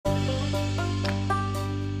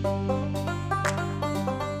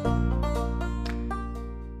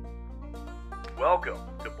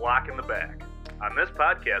Welcome to Block in the Back. On this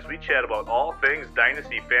podcast, we chat about all things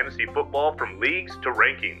Dynasty Fantasy Football from leagues to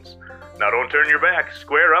rankings. Now don't turn your back,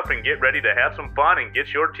 square up and get ready to have some fun and get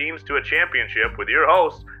your teams to a championship with your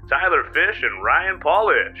hosts, Tyler Fish and Ryan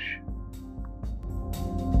Paulish.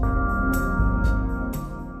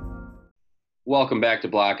 Welcome back to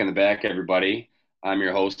Block in the Back, everybody. I'm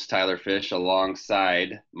your host, Tyler Fish,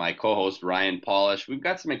 alongside my co-host, Ryan Paulish. We've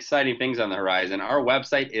got some exciting things on the horizon. Our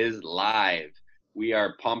website is live. We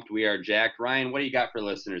are pumped. We are jacked. Ryan, what do you got for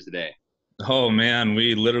listeners today? Oh, man,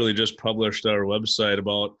 we literally just published our website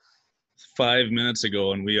about 5 minutes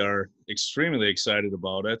ago, and we are extremely excited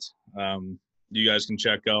about it. You guys can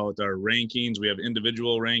check out our rankings. We have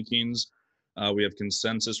individual rankings. We have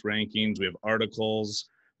consensus rankings. We have articles.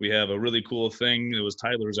 We have a really cool thing. It was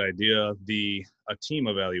Tyler's idea, a team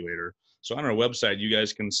evaluator. So on our website, you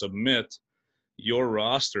guys can submit your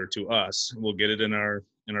roster to us. We'll get it in our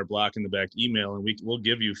Block in the Back email, and we'll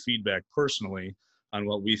give you feedback personally on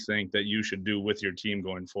what we think that you should do with your team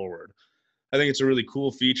going forward. I think it's a really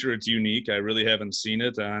cool feature. It's unique. I really haven't seen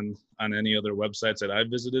it on any other websites that I've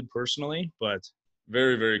visited personally, but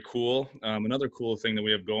very, very cool. Another cool thing that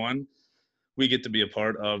we have going, we get to be a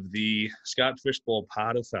part of the Scott Fishbowl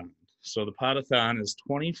Podathon. So the Podathon is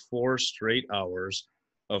 24 straight hours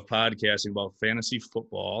of podcasting about fantasy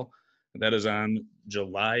football. That is on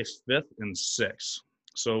July 5th and 6th.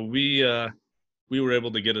 So we were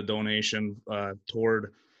able to get a donation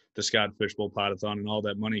toward the Scott Fishbowl Podathon, and all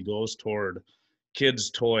that money goes toward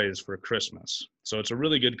kids' toys for Christmas. So it's a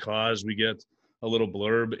really good cause. We get a little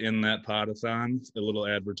blurb in that Podathon, a little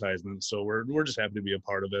advertisement. So we're just happy to be a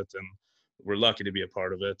part of it, and we're lucky to be a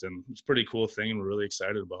part of it, and it's a pretty cool thing, and we're really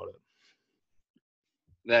excited about it.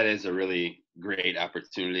 That is a really great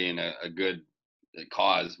opportunity and a good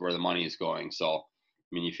cause where the money is going. So,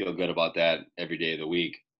 I mean, you feel good about that every day of the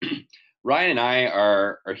week. Ryan and I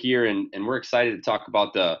are here, and we're excited to talk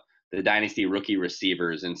about the Dynasty rookie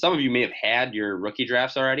receivers. And some of you may have had your rookie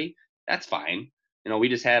drafts already. That's fine. You know, we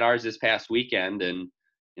just had ours this past weekend, and,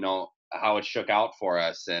 you know, how it shook out for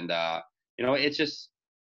us. And, you know, it's just,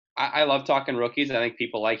 I love talking rookies. I think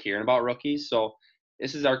people like hearing about rookies. So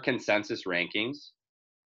this is our consensus rankings.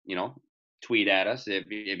 You know, tweet at us if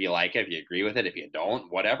you like it, if you agree with it. If you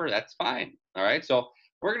don't, whatever, that's fine. All right. So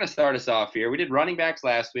we're going to start us off here. We did running backs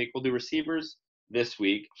last week. We'll do receivers this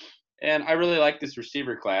week. And I really like this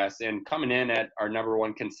receiver class. And coming in at our number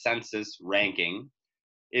one consensus ranking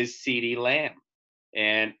is CeeDee Lamb.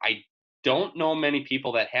 And I don't know many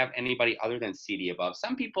people that have anybody other than CeeDee above.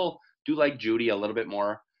 Some people do like Judy a little bit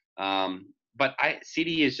more. But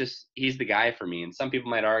CeeDee is just, he's the guy for me. And some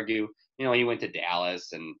people might argue, you know, he went to Dallas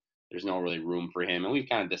and there's no really room for him. And we've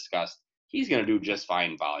kind of discussed he's going to do just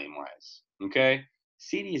fine volume-wise. Okay?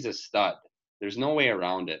 CeeDee is a stud. There's no way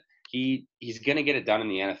around it. He's going to get it done in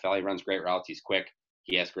the NFL. He runs great routes. He's quick.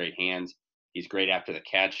 He has great hands. He's great after the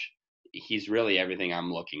catch. He's really everything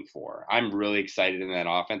I'm looking for. I'm really excited in that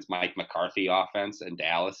offense, Mike McCarthy offense in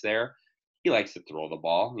Dallas there. He likes to throw the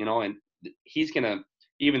ball, you know, and he's going to,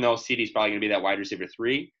 even though CeeDee's probably going to be that wide receiver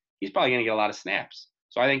 3, he's probably going to get a lot of snaps.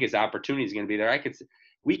 So I think his opportunity is going to be there.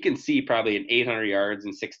 We can see probably an 800 yards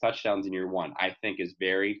and 6 touchdowns in year 1. I think is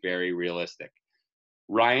very, very realistic.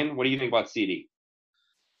 Ryan, what do you think about CeeDee?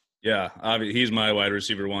 Yeah, he's my wide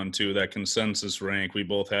receiver 1 too. That consensus rank, we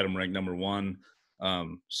both had him ranked number 1.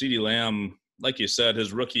 CeeDee Lamb, like you said,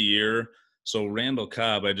 his rookie year. So Randall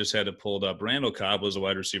Cobb, I just had it pulled up. Randall Cobb was a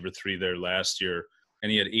wide receiver 3 there last year.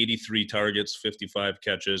 And he had 83 targets, 55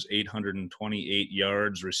 catches, 828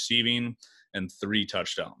 yards receiving, and 3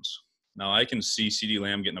 touchdowns. Now, I can see CeeDee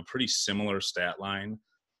Lamb getting a pretty similar stat line.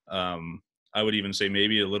 I would even say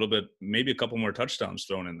maybe a couple more touchdowns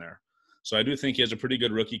thrown in there. So I do think he has a pretty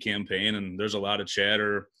good rookie campaign, and there's a lot of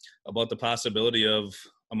chatter about the possibility of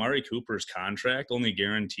Amari Cooper's contract only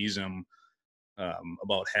guarantees him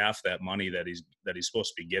about half that money that he's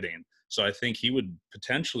supposed to be getting. So I think he would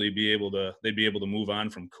potentially they'd be able to move on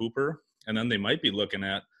from Cooper, and then they might be looking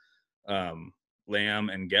at Lamb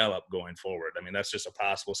and Gallup going forward. I mean, that's just a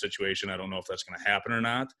possible situation. I don't know if that's going to happen or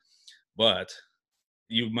not, but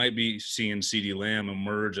you might be seeing CeeDee Lamb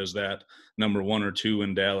emerge as that number 1 or 2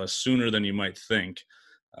 in Dallas sooner than you might think.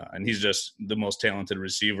 And he's just the most talented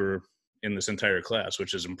receiver in this entire class,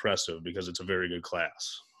 which is impressive because it's a very good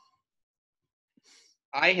class.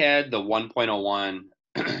 I had the 1.01,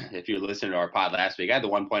 if you listened to our pod last week, I had the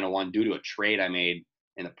 1.01 due to a trade I made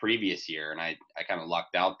in the previous year, and I kind of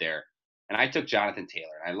lucked out there. And I took Jonathan Taylor,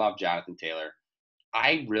 and I love Jonathan Taylor.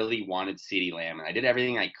 I really wanted CeeDee Lamb, and I did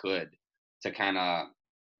everything I could to kind of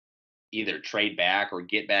either trade back or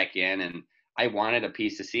get back in, and I wanted a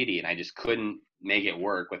piece of CeeDee, and I just couldn't make it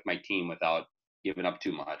work with my team without giving up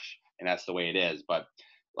too much, and that's the way it is. But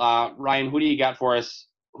Ryan, who do you got for us?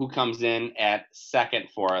 Who comes in at second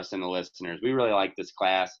for us and the listeners? We really like this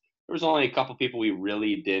class. There was only a couple people we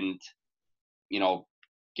really didn't,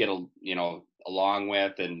 get along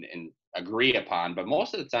with and agree upon, but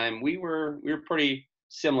most of the time we were pretty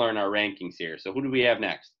similar in our rankings here. So who do we have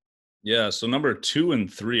next? Yeah, so number 2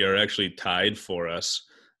 and 3 are actually tied for us,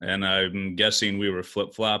 and I'm guessing we were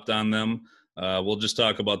flip-flopped on them. We'll just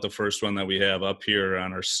talk about the first one that we have up here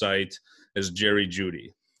on our site is Jerry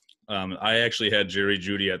Jeudy. I actually had Jerry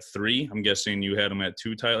Jeudy at 3. I'm guessing you had him at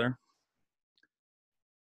 2, Tyler?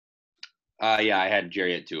 Yeah, I had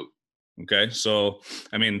Jerry at 2. Okay, so,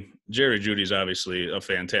 Jerry Jeudy's obviously a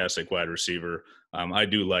fantastic wide receiver. I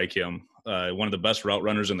do like him. One of the best route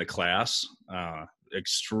runners in the class.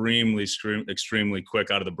 Extremely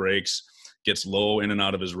quick out of the breaks, gets low in and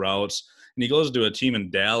out of his routes. And he goes to a team in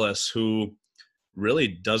Dallas who really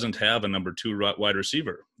doesn't have a number 2 wide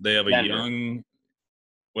receiver. They have a Denver. young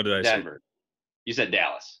 – what did I Denver. say? You said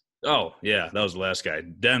Dallas. Oh, yeah, that was the last guy.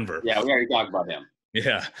 Denver. Yeah, we already talked about him.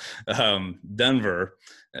 Yeah. Denver,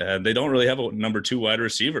 they don't really have a number 2 wide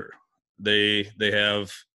receiver. They have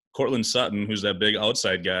Cortland Sutton, who's that big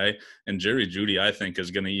outside guy, and Jerry Jeudy, I think,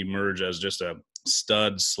 is going to emerge as just a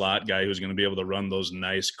stud slot guy who's going to be able to run those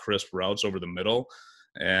nice, crisp routes over the middle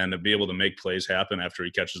and be able to make plays happen after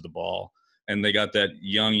he catches the ball. And they got that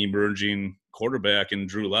young emerging quarterback in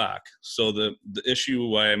Drew Lock. So the issue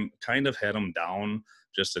why I'm kind of had him down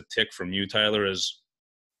just a tick from you, Tyler, is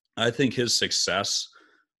I think his success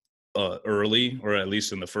early, or at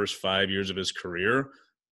least in the first 5 years of his career,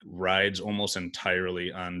 rides almost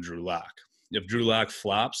entirely on Drew Lock. If Drew Lock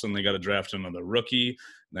flops and they got to draft another rookie,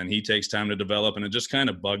 then he takes time to develop. And it just kind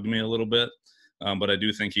of bugged me a little bit. But I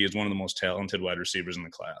do think he is one of the most talented wide receivers in the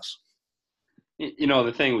class.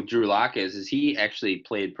 The thing with Drew Lock is he actually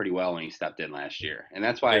played pretty well when he stepped in last year. And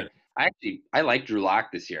that's why I like Drew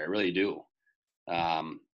Lock this year. I really do.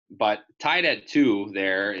 But tied at 2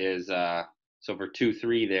 there is so for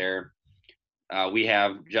 2-3 there, we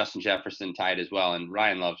have Justin Jefferson tied as well. And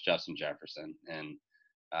Ryan loves Justin Jefferson and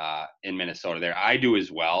in Minnesota there. I do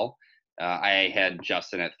as well. I had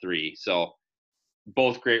Justin at 3. So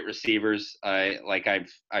both great receivers. Like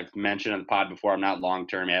I've mentioned on the pod before, I'm not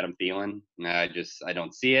long-term Adam Thielen. I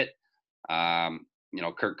don't see it.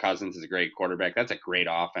 Kirk Cousins is a great quarterback. That's a great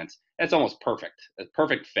offense. That's almost perfect. A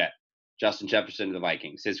perfect fit. Justin Jefferson to the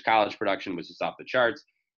Vikings. His college production was just off the charts.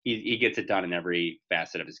 He gets it done in every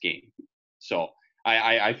facet of his game. So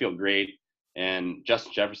I feel great. And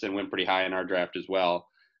Justin Jefferson went pretty high in our draft as well.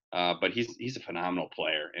 But he's a phenomenal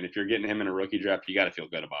player. And if you're getting him in a rookie draft, you got to feel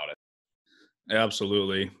good about it.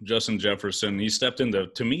 Absolutely. Justin Jefferson, he stepped into,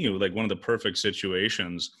 to me, like one of the perfect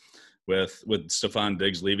situations with Stephon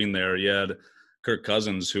Diggs leaving there. You had Kirk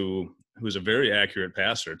Cousins, who's a very accurate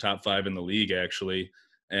passer, top 5 in the league, actually.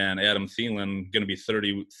 And Adam Thielen going to be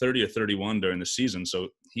 30 or 31 during the season. So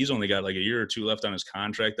he's only got like a year or 2 left on his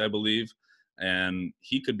contract, I believe. And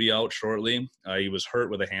he could be out shortly. He was hurt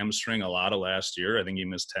with a hamstring a lot of last year. I think he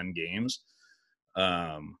missed 10 games.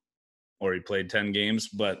 Or he played 10 games.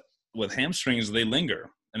 But with hamstrings, they linger.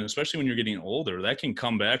 And especially when you're getting older, that can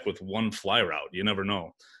come back with one fly route. You never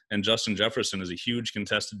know. And Justin Jefferson is a huge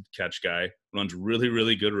contested catch guy, runs really,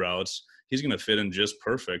 really good routes. He's going to fit in just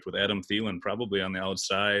perfect with Adam Thielen probably on the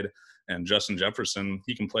outside, and Justin Jefferson,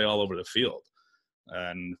 he can play all over the field.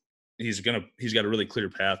 And he's got a really clear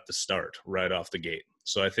path to start right off the gate.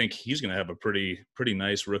 So I think he's going to have a pretty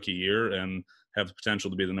nice rookie year and have the potential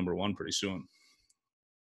to be the number 1 pretty soon.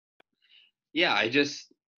 Yeah,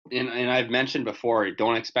 and I've mentioned before,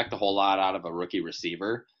 don't expect a whole lot out of a rookie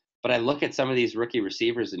receiver. But I look at some of these rookie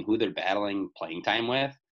receivers and who they're battling playing time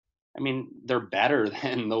with. I mean, they're better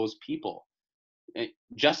than those people.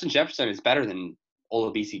 Justin Jefferson is better than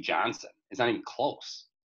Olabisi Johnson. It's not even close.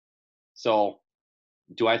 So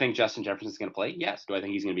do I think Justin Jefferson is going to play? Yes. Do I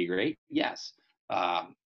think he's going to be great? Yes.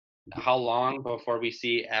 How long before we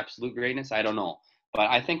see absolute greatness? I don't know.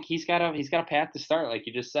 But I think he's got a path to start, like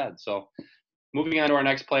you just said. So moving on to our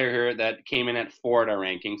next player here that came in at 4 at our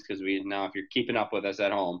rankings, because if you're keeping up with us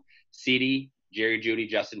at home, CeeDee, Jerry Jeudy,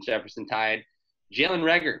 Justin Jefferson tied. Jalen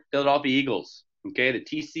Reagor, Philadelphia Eagles. Okay, the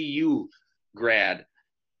TCU grad.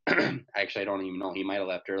 Actually, I don't even know. He might have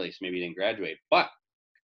left early, so maybe he didn't graduate. But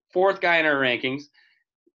 4th guy in our rankings,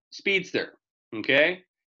 speedster. Okay,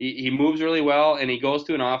 he moves really well, and he goes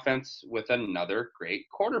to an offense with another great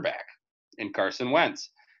quarterback in Carson Wentz.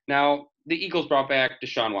 Now, the Eagles brought back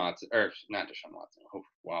Deshaun Watson, or not Deshaun Watson. Oh,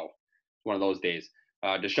 wow, one of those days.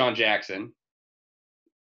 Deshaun Jackson,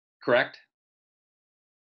 correct?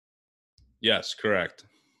 Yes, correct.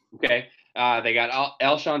 Okay. They got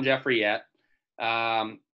Alshon Jeffrey yet. JJ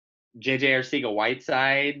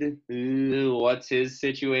Arcega-Whiteside, what's his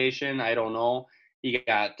situation? I don't know. You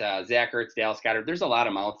got Zach Ertz, Dallas Goedert. There's a lot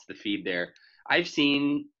of mouths to feed there. I've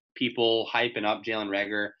seen people hyping up Jalen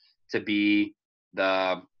Reagor to be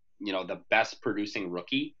the best producing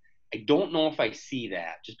rookie. I don't know if I see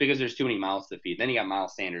that just because there's too many mouths to feed. Then you got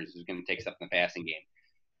Miles Sanders who's going to take stuff in the passing game.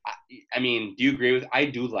 I mean, do you agree with? I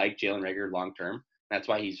do like Jalen Reagor long term. That's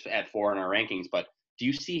why he's at 4 in our rankings. But do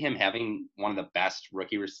you see him having one of the best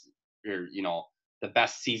the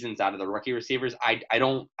best seasons out of the rookie receivers? I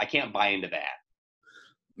can't buy into that.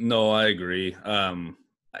 No, I agree. Yeah,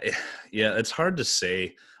 it's hard to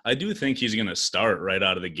say. I do think he's going to start right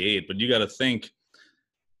out of the gate, but you got to think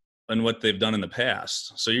on what they've done in the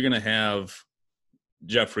past. So you're going to have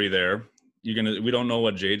Jeffrey there. We don't know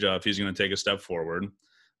what J-Jaw, if he's going to take a step forward.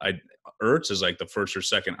 Ertz is like the first or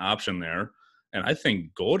second option there. And I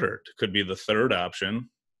think Goddard could be the third option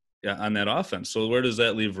on that offense. So where does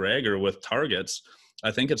that leave Reagor with targets?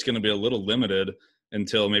 I think it's going to be a little limited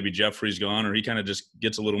until maybe Jeffrey's gone or he kind of just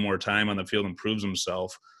gets a little more time on the field and proves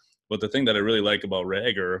himself. But the thing that I really like about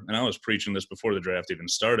Reagor, and I was preaching this before the draft even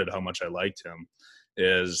started, how much I liked him,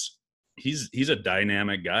 is he's a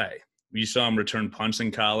dynamic guy. You saw him return punts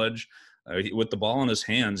in college. With the ball in his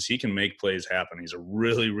hands, he can make plays happen. He's a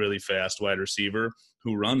really, really fast wide receiver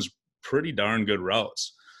who runs pretty darn good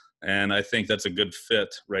routes. And I think that's a good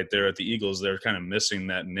fit right there at the Eagles. They're kind of missing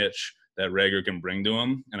that niche that Reagor can bring to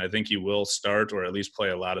him. And I think he will start or at least play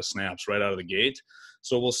a lot of snaps right out of the gate.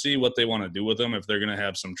 So we'll see what they want to do with him, if they're going to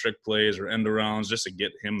have some trick plays or end arounds just to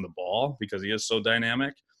get him the ball because he is so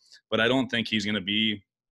dynamic. But I don't think he's going to be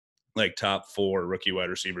like top 4 rookie wide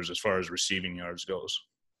receivers as far as receiving yards goes.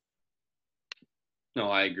 No,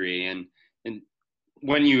 I agree. And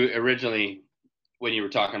when you were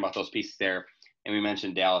talking about those pieces there, and we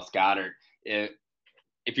mentioned Dallas Goedert,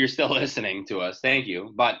 if you're still listening to us, thank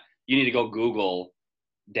you. But you need to go Google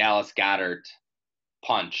Dallas Goedert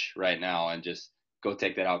punch right now and just go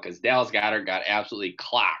take that out, because Dallas Goedert got absolutely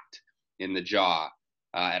clocked in the jaw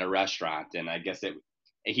at a restaurant, and I guess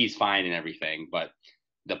he's fine and everything, but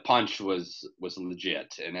the punch was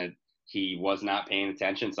legit, and he was not paying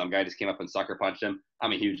attention. Some guy just came up and sucker punched him.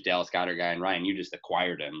 I'm a huge Dallas Goedert guy, and Ryan, you just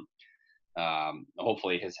acquired him.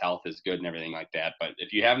 Hopefully his health is good and everything like that. But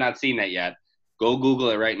if you have not seen that yet, go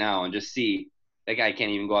Google it right now and just see. That guy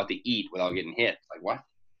can't even go out to eat without getting hit. Like, what?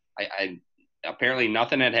 I apparently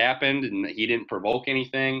nothing had happened and he didn't provoke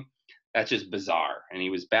anything. That's just bizarre. And he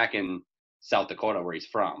was back in South Dakota where he's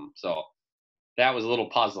from. So that was a little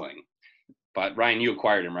puzzling. But Ryan, you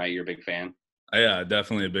acquired him, right? You're a big fan. Yeah,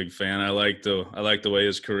 definitely a big fan. I like the way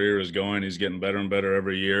his career is going. He's getting better and better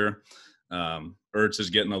every year. Ertz is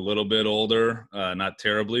getting a little bit older, not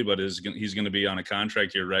terribly, but he's going to be on a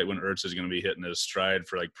contract here right when Ertz is going to be hitting his stride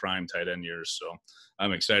for like prime tight end years. So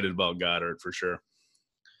I'm excited about Goddard for sure.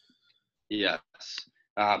 Yes.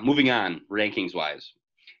 Moving on, rankings wise,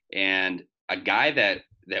 and a guy that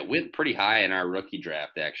went pretty high in our rookie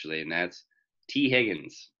draft actually, and that's T.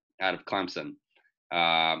 Higgins out of Clemson.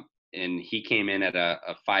 And he came in at a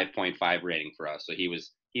 5.5 rating for us. So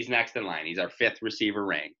he's next in line. He's our 5th receiver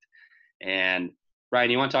ranked. And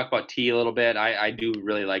Ryan, you want to talk about T a little bit? I do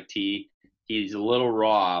really like T. He's a little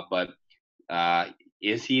raw, but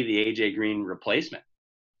is he the AJ Green replacement?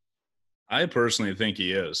 I personally think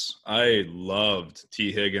he is. I loved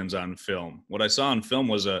T. Higgins on film. What I saw on film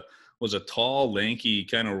was a tall, lanky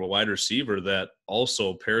kind of wide receiver that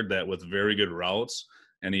also paired that with very good routes,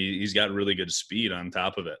 and he's got really good speed on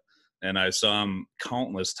top of it. And I saw him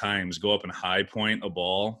countless times go up and high point a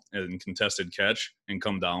ball and contested catch and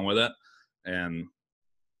come down with it. And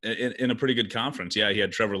in a pretty good conference, yeah, he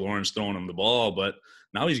had Trevor Lawrence throwing him the ball, but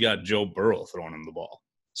now he's got Joe Burrow throwing him the ball.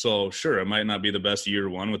 So sure, it might not be the best year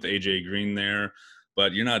one with AJ Green there,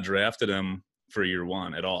 but you're not drafted him for year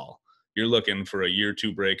one at all. You're looking for a year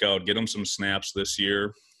 2 breakout, get him some snaps this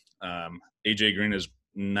year. AJ Green is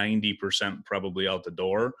 90% probably out the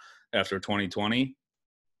door after 2020.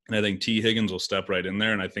 And I think T. Higgins will step right in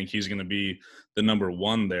there, and I think he's going to be the number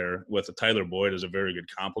 1 there with Tyler Boyd as a very good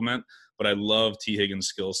compliment. But I love T. Higgins'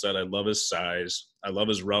 skill set. I love his size. I love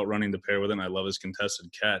his route running to pair with him. I love his contested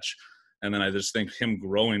catch. And then I just think him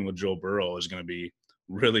growing with Joe Burrow is going to be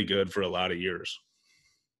really good for a lot of years.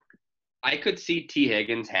 I could see T.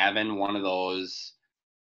 Higgins having one of those,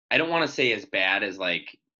 I don't want to say as bad as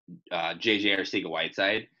like JJ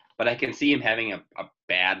Arcega-Whiteside, but I can see him having a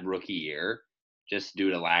bad rookie year just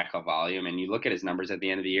due to lack of volume. And you look at his numbers at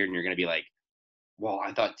the end of the year and you're going to be like, well,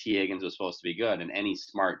 I thought T. Higgins was supposed to be good. And any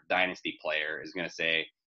smart dynasty player is going to say,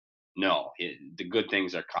 no, the good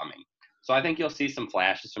things are coming. So I think you'll see some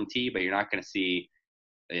flashes from T, but you're not going to see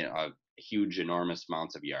huge, enormous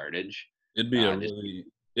amounts of yardage. It'd be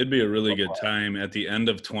a really good time at the end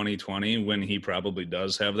of 2020 when he probably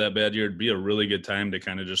does have that bad year. It'd be a really good time to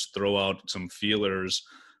kind of just throw out some feelers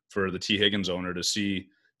for the T. Higgins owner to see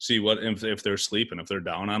what if they're sleeping, if they're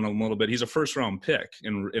down on him a little bit. He's a first round pick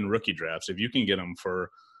in rookie drafts. If you can get him for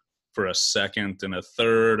a second and a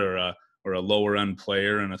third, or a lower end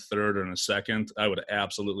player in a third or in a second, I would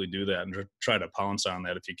absolutely do that and try to pounce on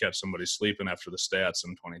that if you catch somebody sleeping after the stats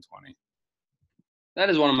in 2020.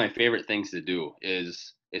 That is one of my favorite things to do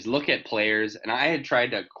is look at players. And I had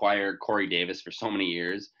tried to acquire Corey Davis for so many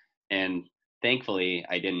years, and thankfully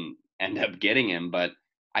I didn't end up getting him, but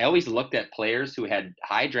I always looked at players who had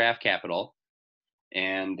high draft capital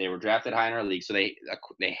and they were drafted high in our league. So they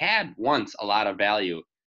had once a lot of value.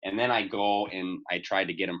 And then I go and I tried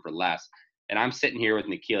to get them for less. And I'm sitting here with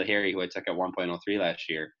N'Keal Harry, who I took at 1.03 last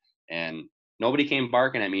year. And nobody came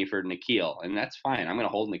barking at me for N'Keal. And that's fine. I'm going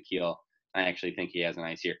to hold N'Keal. I actually think he has a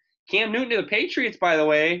nice year. Cam Newton to the Patriots, by the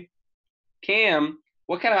way. Cam,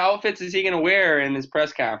 what kind of outfits is he going to wear in his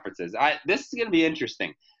press conferences? This is going to be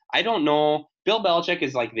interesting. I don't know. Bill Belichick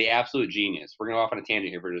is like the absolute genius. We're going to go off on a tangent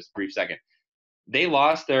here for just a brief second. They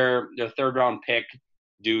lost their third-round pick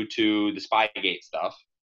due to the Spygate stuff.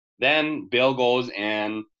 Then Bill goes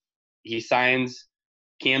and he signs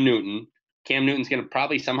Cam Newton. Cam Newton's going to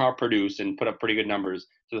probably somehow produce and put up pretty good numbers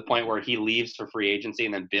to the point where he leaves for free agency,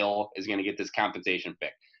 and then Bill is going to get this compensation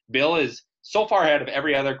pick. Bill is so far ahead of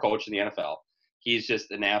every other coach in the NFL. He's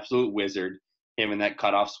just an absolute wizard, him in that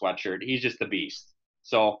cutoff sweatshirt. He's just the beast.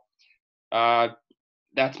 So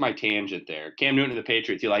that's my tangent there. Cam Newton to the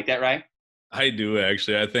Patriots. You like that, right? I do,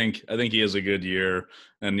 actually. I think he has a good year.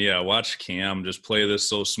 And, yeah, watch Cam just play this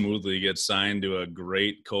so smoothly, get signed to a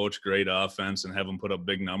great coach, great offense, and have him put up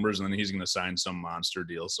big numbers, and then he's going to sign some monster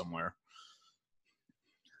deal somewhere.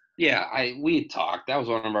 Yeah, we talked. That was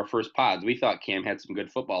one of our first pods. We thought Cam had some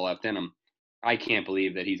good football left in him. I can't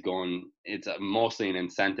believe that he's going – it's mostly an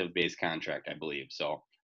incentive-based contract, I believe. So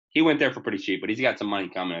he went there for pretty cheap, but he's got some money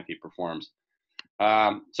coming if he performs.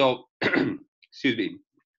 Excuse me.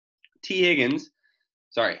 T. Higgins,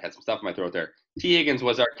 sorry, had some stuff in my throat there. T. Higgins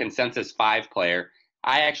was our consensus 5 player.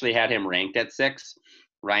 I actually had him ranked at 6.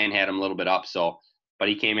 Ryan had him a little bit up, but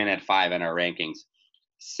he came in at 5 in our rankings.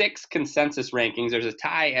 6 consensus rankings. There's a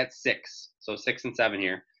tie at 6, so 6 and 7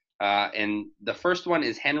 here. And the first one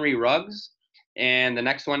is Henry Ruggs, and the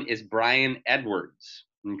next one is Bryan Edwards.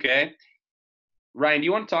 Okay, Ryan, do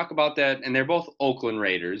you want to talk about that? And they're both Oakland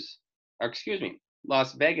Raiders, or excuse me,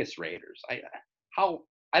 Las Vegas Raiders.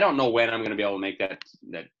 I don't know when I'm going to be able to make that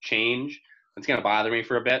change. It's going to bother me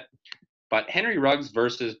for a bit. But Henry Ruggs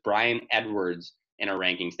versus Bryan Edwards in our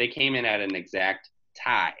rankings, they came in at an exact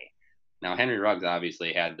tie. Now, Henry Ruggs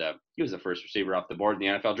obviously he was the first receiver off the board in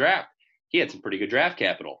the NFL draft. He had some pretty good draft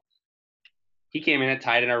capital. He came in at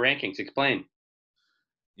tied in our rankings. Explain.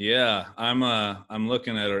 Yeah, I'm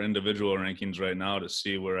looking at our individual rankings right now to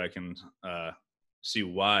see where I can see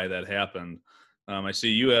why that happened. I see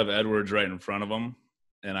you have Edwards right in front of him,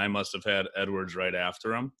 and I must have had Edwards right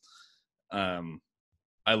after him.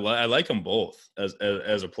 I like them both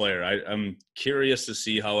as a player. I'm curious to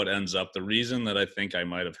see how it ends up. The reason that I think I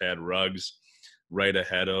might have had Ruggs right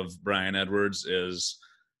ahead of Bryan Edwards is,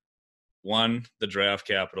 1, the draft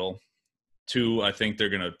capital. 2, I think they're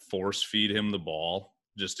going to force feed him the ball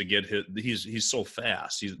just to get he's so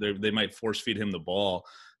fast. They might force feed him the ball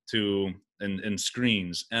in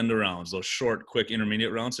screens, end arounds, those short, quick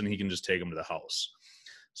intermediate routes, and he can just take them to the house.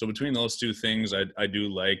 So between those two things, I do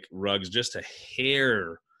like Ruggs just a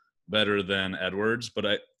hair better than Edwards, but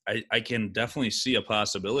I can definitely see a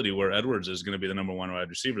possibility where Edwards is going to be the number 1 wide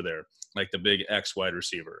receiver there, like the big X wide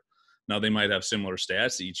receiver. Now, they might have similar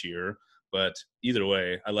stats each year, but either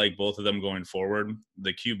way, I like both of them going forward.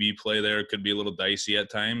 The QB play there could be a little dicey at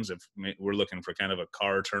times if we're looking for kind of a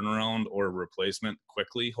car turnaround or replacement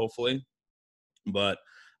quickly, hopefully. But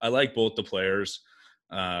I like both the players.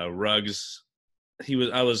 Ruggs,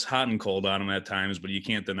 I was hot and cold on him at times, but you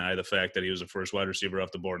can't deny the fact that he was the first wide receiver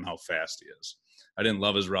off the board and how fast he is. I didn't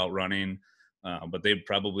love his route running, but they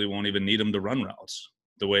probably won't even need him to run routes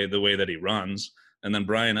the way that he runs. And then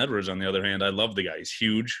Bryan Edwards, on the other hand, I love the guy. He's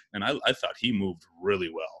huge, and I thought he moved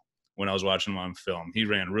really well when I was watching him on film. He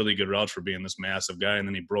ran really good routes for being this massive guy, and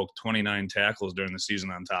then he broke 29 tackles during the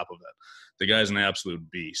season on top of it. The guy's an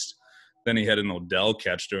absolute beast. Then he had an Odell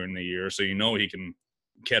catch during the year, so he can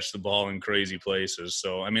catch the ball in crazy places.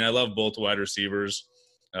 So, I mean, I love both wide receivers.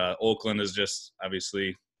 Oakland is just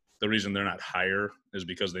obviously the reason they're not higher is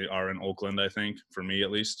because they are in Oakland, I think, for me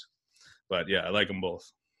at least. But, yeah, I like them both.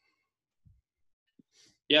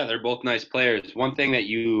 Yeah, they're both nice players. One thing that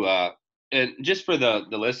you and just for the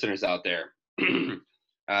listeners out there,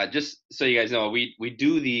 just so you guys know, we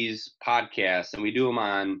do these podcasts and we do them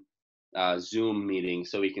on Zoom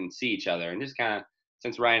meetings so we can see each other, and just kind of,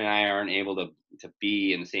 since Ryan and I aren't able to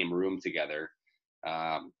be in the same room together,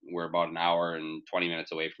 we're about an hour and 20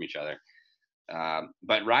 minutes away from each other.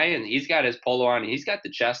 But Ryan, he's got his polo on. He's got the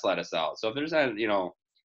chest lettuce out. So if there's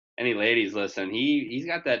any ladies listening, he's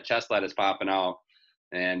got that chest lettuce popping out.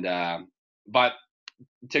 And but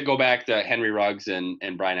to go back to Henry Ruggs and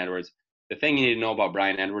Brian Edwards, the thing you need to know about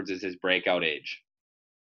Brian Edwards is his breakout age.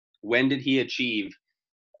 When did he achieve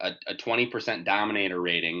a 20% dominator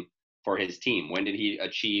rating for his team? When did he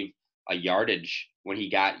achieve a yardage when he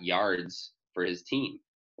got yards for his team?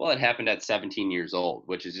 Well, it happened at 17 years old,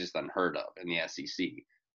 which is just unheard of in the SEC,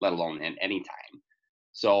 let alone in any time.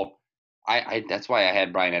 So I that's why I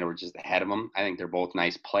had Brian Edwards just ahead of him. I think they're both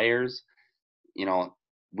nice players.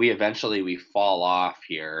 We eventually fall off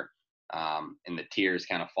here, and the tiers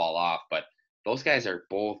kind of fall off, but those guys are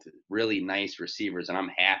both really nice receivers, and I'm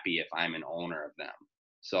happy if I'm an owner of them.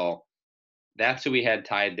 So that's who we had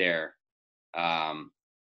tied there.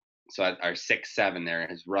 So our 6-7 there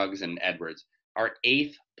is Ruggs and Edwards. Our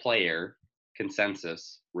 8th player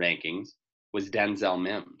consensus rankings was Denzel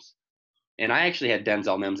Mims. And I actually had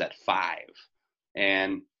Denzel Mims at 5.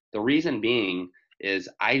 And the reason being is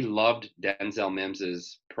I loved Denzel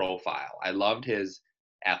Mims's profile. I loved his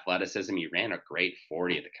athleticism. He ran a great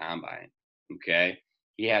 40 at the combine. Okay.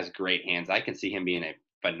 He has great hands. I can see him being a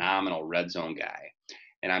phenomenal red zone guy.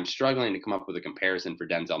 And I'm struggling to come up with a comparison for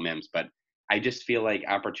Denzel Mims, but I just feel like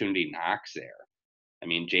opportunity knocks there. I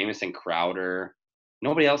mean, Jamison Crowder,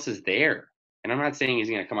 nobody else is there. And I'm not saying he's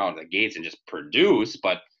going to come out of the gates and just produce,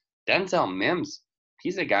 but Denzel Mims,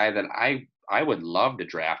 he's a guy that I would love to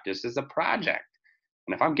draft just as a project.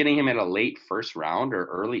 And if I'm getting him in a late first round or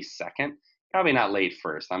early second, probably not late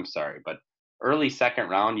first, I'm sorry, but early second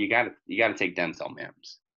round, you got to take Denzel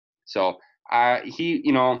Mims. So he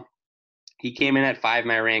came in at 5 in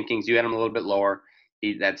my rankings. You had him a little bit lower.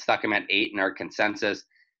 That stuck him at 8 in our consensus.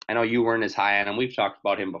 I know you weren't as high on him. We've talked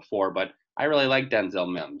about him before, but I really like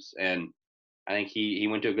Denzel Mims, and I think he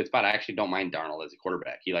went to a good spot. I actually don't mind Darnold as a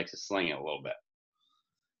quarterback. He likes to sling it a little bit.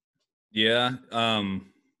 Yeah.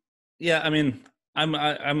 I mean, I'm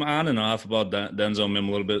on and off about Denzel Mims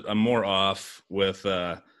a little bit. I'm more off with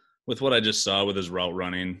what I just saw with his route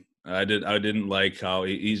running. I didn't like how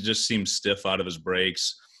he just seems stiff out of his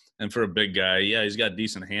breaks. And for a big guy, yeah, he's got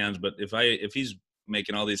decent hands. But if he's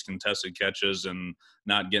making all these contested catches and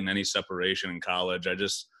not getting any separation in college,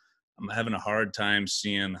 I'm having a hard time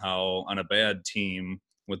seeing how on a bad team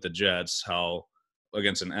with the Jets, how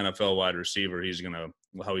against an NFL wide receiver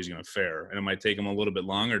how he's gonna fare. And it might take him a little bit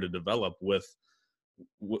longer to develop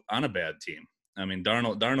on a bad team. I mean,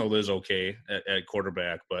 Darnold is okay at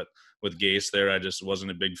quarterback, but with Gase there, I just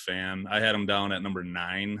wasn't a big fan. I had him down at number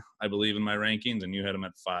 9, I believe, in my rankings, and you had him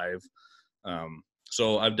at 5.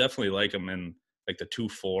 So I definitely like him in like the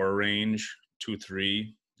 2-4 range.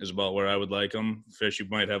 2-3 is about where I would like him. Fish, you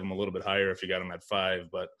might have him a little bit higher if you got him at 5,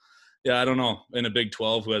 but yeah, I don't know. In a Big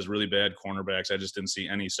 12 who has really bad cornerbacks, I just didn't see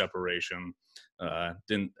any separation. He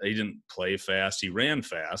didn't play fast. He ran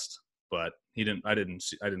fast, but I didn't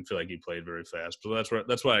feel like he played very fast. So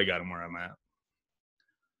that's why I got him where I'm at.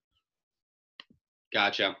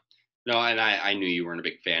 Gotcha. No, and I knew you weren't a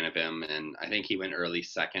big fan of him, and I think he went early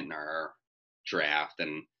second in our draft.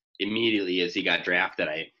 And immediately as he got drafted,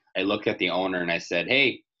 I looked at the owner and I said,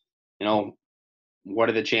 hey, what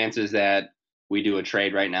are the chances that we do a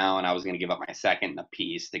trade right now? And I was going to give up my second and a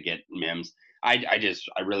piece to get Mims. I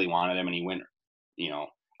really wanted him, and he went,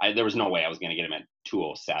 there was no way I was going to get him at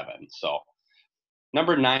 207. So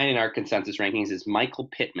number 9 in our consensus rankings is Michael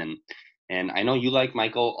Pittman. And I know you like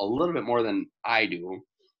Michael a little bit more than I do,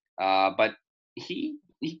 but he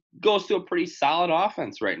goes to a pretty solid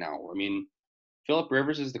offense right now. I mean, Phillip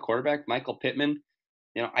Rivers is the quarterback. Michael Pittman,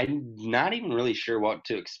 I'm not even really sure what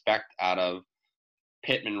to expect out of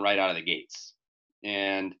Pittman right out of the gates.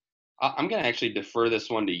 And I'm going to actually defer this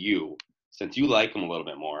one to you, since you like him a little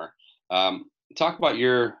bit more. Talk about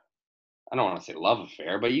your, I don't want to say love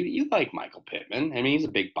affair, but you like Michael Pittman. I mean, he's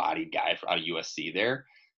a big-bodied guy out of USC there.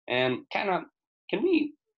 And kind of, can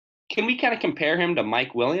we kind of compare him to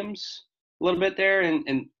Mike Williams a little bit there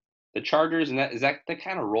in the Chargers? And is that the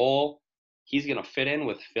kind of role he's going to fit in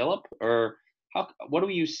with Phillip? Or what do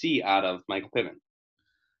you see out of Michael Pittman?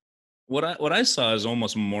 What I saw is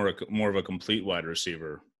almost more of a complete wide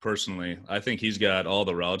receiver. Personally, I think he's got all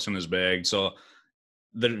the routes in his bag. So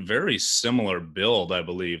they're very similar build, I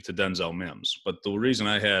believe, to Denzel Mims. But the reason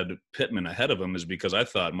I had Pittman ahead of him is because I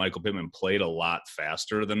thought Michael Pittman played a lot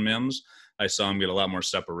faster than Mims. I saw him get a lot more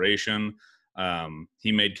separation.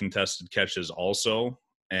 He made contested catches also,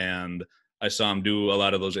 and I saw him do a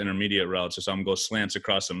lot of those intermediate routes. I saw him go slants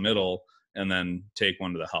across the middle and then take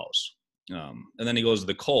one to the house. And then he goes to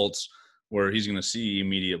the Colts, where he's going to see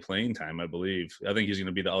immediate playing time, I believe. I think he's going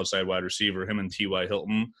to be the outside wide receiver, him and T.Y.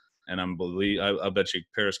 Hilton. And I bet you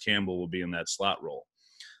Paris Campbell will be in that slot role.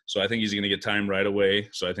 So I think he's going to get time right away.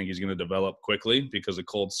 So I think he's going to develop quickly because the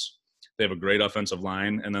Colts, they have a great offensive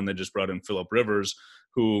line. And then they just brought in Phillip Rivers,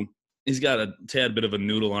 who he's got a tad bit of a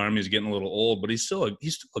noodle arm. He's getting a little old, but he's still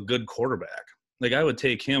a good quarterback. Like, I would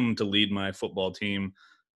take him to lead my football team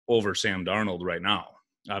over Sam Darnold right now.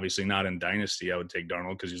 Obviously not in Dynasty. I would take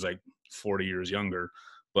Darnold because he's like 40 years younger.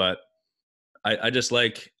 But I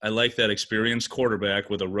like that experienced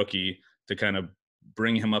quarterback with a rookie to kind of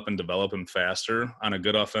bring him up and develop him faster on a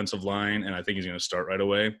good offensive line. And I think he's going to start right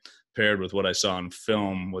away, paired with what I saw in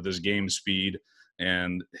film with his game speed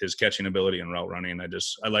and his catching ability and route running.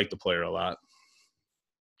 I like the player a lot.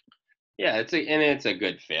 Yeah, it's a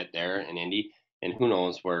good fit there in Indy. And who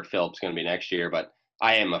knows where Philip's going to be next year. But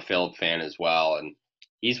I am a Philip fan as well. And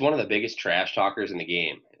he's one of the biggest trash talkers in the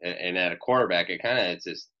game. And at a quarterback, it's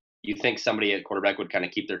just, you think somebody at quarterback would kind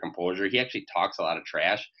of keep their composure. He actually talks a lot of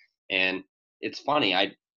trash. And it's funny,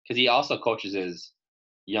 because he also coaches his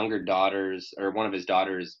younger daughters, or one of his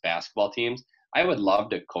daughters' basketball teams. I would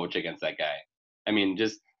love to coach against that guy. I mean,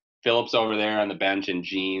 just Phillips over there on the bench in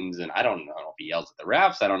jeans, and I don't know if he yells at the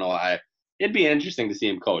refs. I don't know. It'd be interesting to see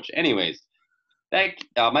him coach. Anyways,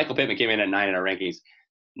 Michael Pittman came in at 9 in our rankings.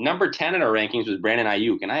 Number 10 in our rankings was Brandon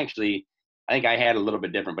Ayuk, and I think I had a little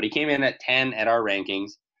bit different, but he came in at 10 at our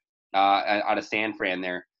rankings. Out of San Fran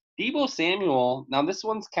there. Deebo Samuel, now this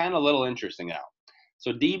one's kind of a little interesting now.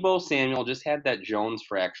 So Deebo Samuel just had that Jones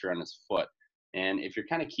fracture on his foot. And if you're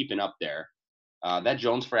kind of keeping up there, that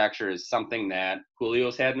Jones fracture is something that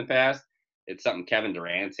Julio's had in the past. It's something Kevin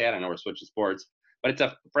Durant's had. I know we're switching sports. But it's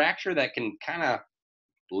a fracture that can kind of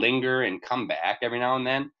linger and come back every now and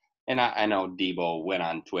then. And I know Deebo went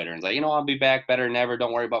on Twitter and was like, I'll be back better than ever.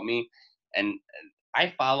 Don't worry about me. And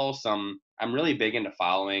I follow I'm really big into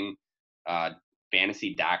following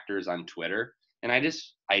fantasy doctors on Twitter, and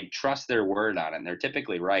I trust their word on it. And they're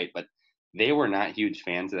typically right, but they were not huge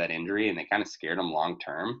fans of that injury, and they kind of scared them long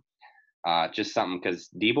term. Just something, because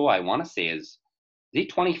Deebo, I want to say, is he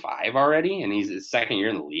 25 already, and he's his second year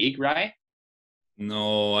in the league, right?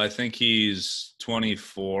 No, I think he's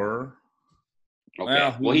 24.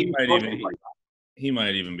 Okay. Well, he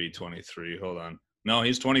might even be 23. Hold on. No,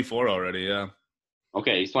 he's 24 already. Yeah.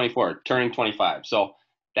 Okay, he's 24, turning 25. So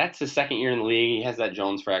that's his second year in the league. He has that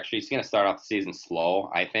Jones fracture. He's going to start off the season slow,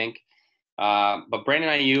 I think. But Brandon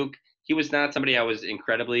Ayuk, he was not somebody I was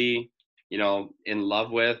incredibly, in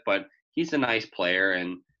love with, but he's a nice player,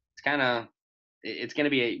 and it's going to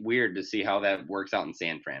be weird to see how that works out in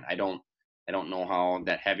San Fran. I don't know how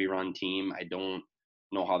that heavy run team, I don't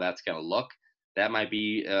know how that's going to look. That might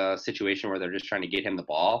be a situation where they're just trying to get him the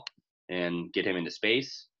ball and get him into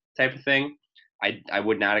space type of thing. I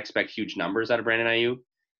would not expect huge numbers out of Brandon Ayuk,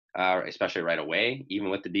 especially right away. Even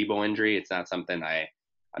with the Deebo injury, it's not something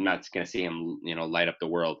I'm not going to see him, light up the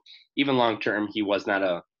world. Even long term, he was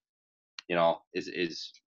not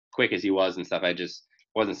as quick as he was and stuff. I just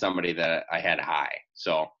wasn't somebody that I had high.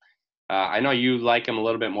 So I know you like him a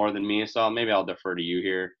little bit more than me, so maybe I'll defer to you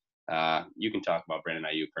here. You can talk about Brandon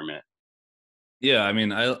Ayuk for a minute. Yeah, I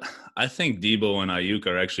mean, I think Deebo and Ayuk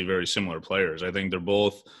are actually very similar players. I think they're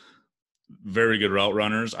both very good route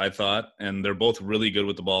runners, I thought, and they're both really good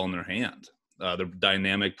with the ball in their hand. They're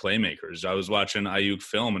dynamic playmakers. I was watching Ayuk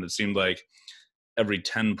film, and it seemed like every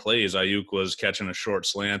 10 plays, Ayuk was catching a short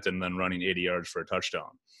slant and then running 80 yards for a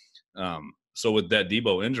touchdown. So with that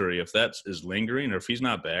Deebo injury, if that is lingering or if he's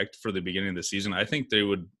not back for the beginning of the season, I think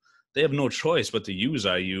they have no choice but to use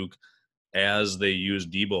Ayuk as they use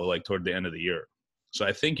Deebo like toward the end of the year. So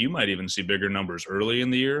I think you might even see bigger numbers early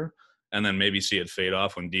in the year and then maybe see it fade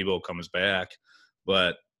off when Deebo comes back.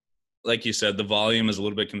 But like you said, the volume is a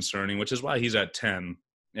little bit concerning, which is why he's at 10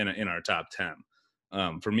 in our top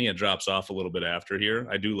 10. For me, it drops off a little bit after here.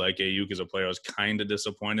 I do like Ayuk as a player. I was kind of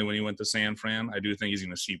disappointed when he went to San Fran. I do think he's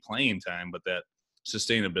going to see playing time, but that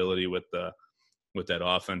sustainability with that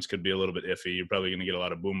offense could be a little bit iffy. You're probably going to get a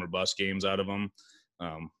lot of boom or bust games out of him,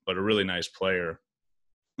 but a really nice player.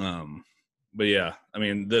 But yeah, I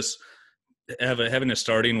mean, having a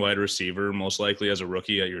starting wide receiver, most likely as a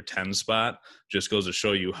rookie at your 10 spot, just goes to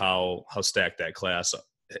show you how stacked that class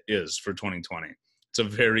is for 2020. It's a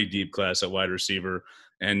very deep class at wide receiver,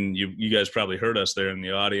 And you guys probably heard us there in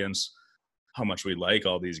the audience how much we like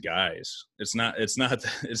all these guys. It's not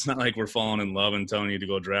like we're falling in love and telling you to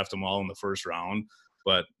go draft them all in the first round,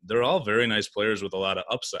 but they're all very nice players with a lot of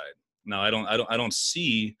upside. Now, I don't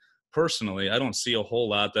see personally, I don't see a whole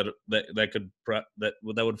lot that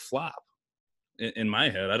would flop in my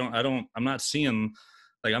head. I'm not seeing,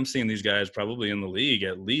 like, I'm seeing these guys probably in the league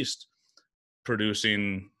at least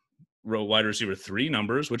producing wide receiver 3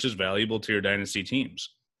 numbers, which is valuable to your dynasty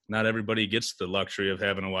teams. Not everybody gets the luxury of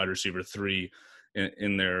having a wide receiver 3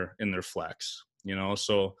 in their flex,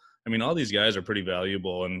 So, I mean, all these guys are pretty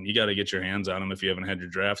valuable, and you got to get your hands on them if you haven't had your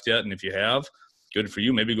draft yet. And if you have, good for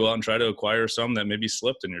you. Maybe go out and try to acquire some that maybe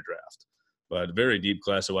slipped in your draft. But very deep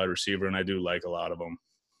class of wide receiver, and I do like a lot of them.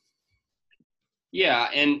 Yeah,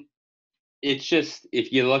 and it's just,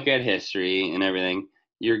 if you look at history and everything,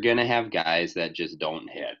 you're going to have guys that just don't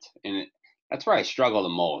hit. And that's where I struggle the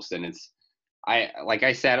most. And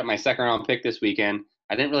I sat at my second round pick this weekend.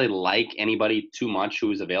 I didn't really like anybody too much who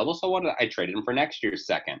was available. So I traded him for next year's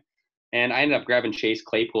second. And I ended up grabbing Chase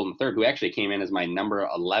Claypool in third, who actually came in as my number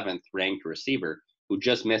 11th ranked receiver, who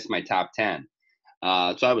just missed my top 10.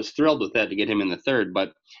 So I was thrilled with that to get him in the third.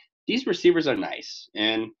 But these receivers are nice.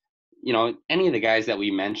 And, any of the guys that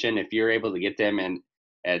we mentioned, if you're able to get them in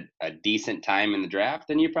at a decent time in the draft,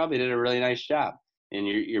 then you probably did a really nice job. And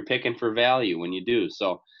you're picking for value when you do.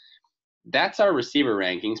 So that's our receiver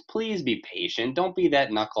rankings. Please be patient. Don't be that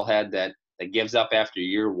knucklehead that gives up after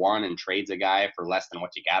year one and trades a guy for less than what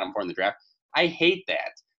you got him for in the draft. I hate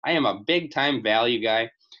that. I am a big time value guy.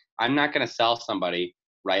 I'm not going to sell somebody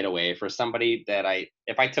right away for somebody that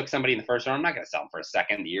if I took somebody in the first round, I'm not going to sell them for a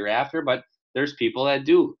second the year after, but there's people that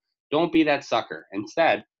do. Don't be that sucker.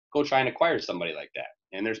 Instead, go try and acquire somebody like that.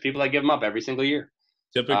 And there's people that give them up every single year.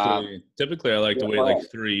 Typically I like to wait like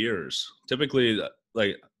 3 years. Typically,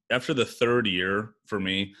 like after the third year for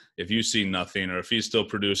me, if you see nothing or if he's still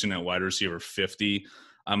producing at wide receiver 50,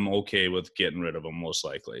 I'm okay with getting rid of him most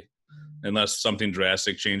likely. Unless something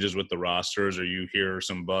drastic changes with the rosters or you hear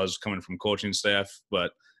some buzz coming from coaching staff.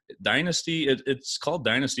 But dynasty, it's called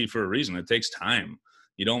dynasty for a reason. It takes time.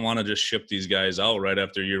 You don't want to just ship these guys out right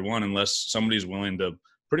after year one unless somebody's willing to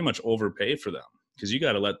pretty much overpay for them, because you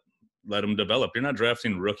got to let them develop. You're not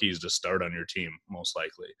drafting rookies to start on your team, most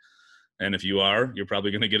likely. And if you are, you're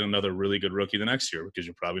probably going to get another really good rookie the next year because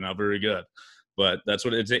you're probably not very good. But that's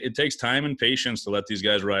what it takes, time and patience to let these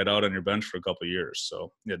guys ride out on your bench for a couple of years.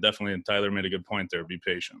 So, yeah, definitely. And Tyler made a good point there. Be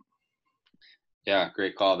patient. Yeah,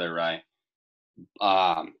 great call there, Rye.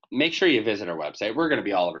 Make sure you visit our website. We're going to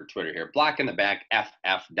be all over Twitter here,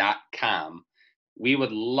 blockinthebackff.com. We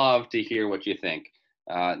would love to hear what you think.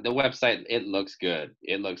 The website, it looks good.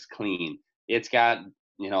 It looks clean. It's got,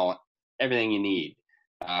 everything you need.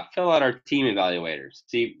 Fill out our team evaluators.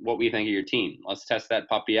 See what we think of your team. Let's test that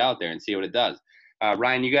puppy out there and see what it does.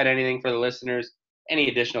 Ryan, you got anything for the listeners? Any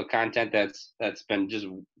additional content that's been just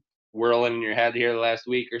whirling in your head here the last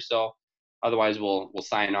week or so? Otherwise, we'll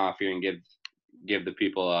sign off here and give the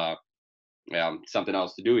people something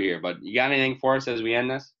else to do here. But you got anything for us as we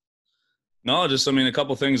end this? No, just, a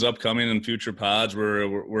couple things upcoming in future pods.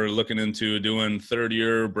 We're looking into doing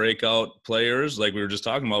third-year breakout players, like we were just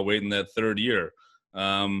talking about, waiting that third year.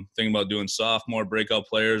 Thinking about doing sophomore breakout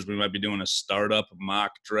players. We might be doing a startup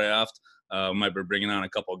mock draft. Might be bringing on a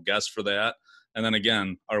couple guests for that. And then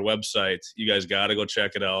again, our website, you guys got to go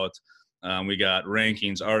check it out. We got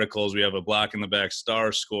rankings, articles. We have a block in the back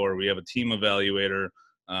star score. We have a team evaluator.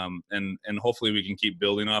 And hopefully we can keep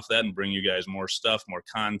building off that and bring you guys more stuff, more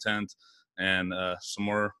content, and some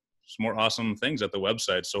more awesome things at the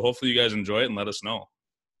website. So hopefully you guys enjoy it and let us know.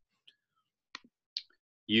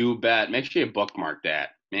 You bet. Make sure you bookmark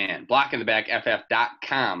that. Man,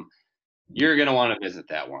 blockinthebackff.com. You're going to want to visit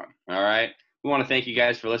that one. All right. We want to thank you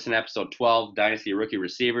guys for listening to episode 12, Dynasty Rookie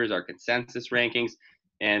Receivers, our consensus rankings.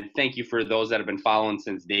 And thank you for those that have been following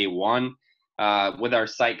since day one. With our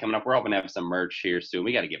site coming up, we're hoping to have some merch here soon.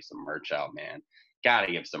 We got to give some merch out, man. Got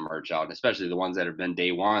to give some merch out, especially the ones that have been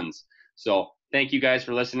day ones. So thank you guys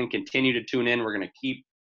for listening. Continue to tune in. We're going to keep,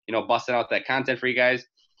 busting out that content for you guys.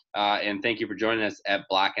 And thank you for joining us at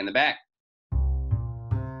Block in the Back.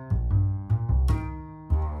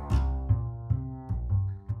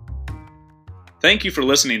 Thank you for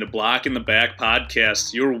listening to Block in the Back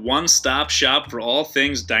podcast, your one-stop shop for all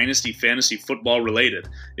things Dynasty Fantasy Football related.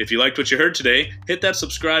 If you liked what you heard today, hit that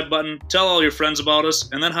subscribe button, tell all your friends about us,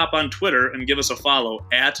 and then hop on Twitter and give us a follow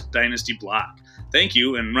at Dynasty Block. Thank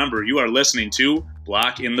you, and remember, you are listening to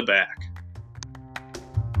Block in the Back.